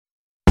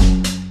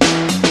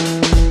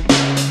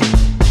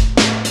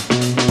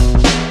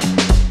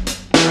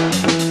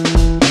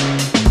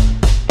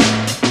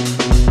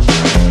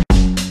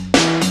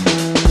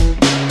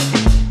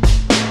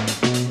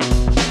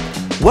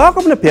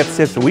Welcome to Pip's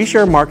Tips, where we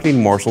share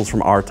marketing morsels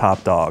from our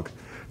top dog.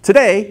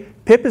 Today,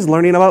 Pip is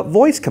learning about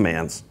voice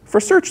commands, for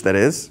search that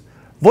is.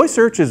 Voice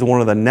search is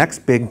one of the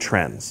next big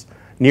trends.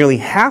 Nearly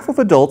half of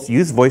adults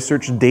use voice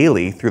search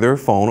daily through their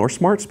phone or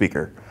smart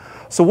speaker.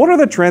 So what are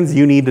the trends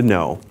you need to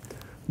know?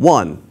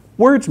 1.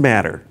 Words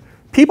matter.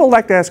 People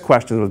like to ask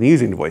questions when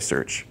using voice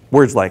search.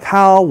 Words like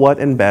how, what,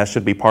 and best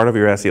should be part of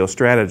your SEO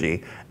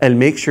strategy and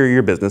make sure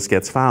your business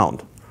gets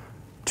found.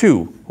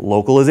 2.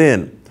 Local is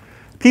in.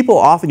 People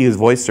often use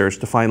voice search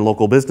to find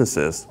local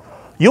businesses.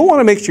 You'll want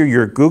to make sure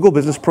your Google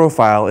business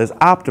profile is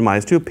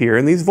optimized to appear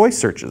in these voice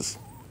searches.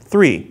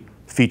 3.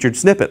 Featured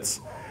snippets.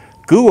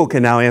 Google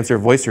can now answer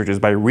voice searches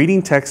by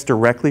reading text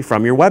directly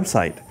from your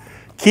website.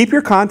 Keep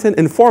your content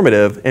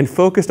informative and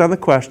focused on the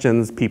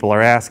questions people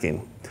are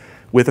asking.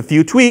 With a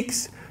few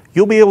tweaks,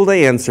 you'll be able to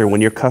answer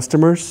when your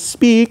customers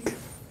speak.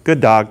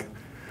 Good dog.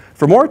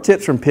 For more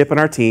tips from Pip and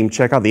our team,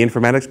 check out the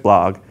Informatics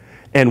blog,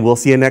 and we'll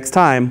see you next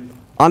time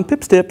on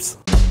Pip's Tips.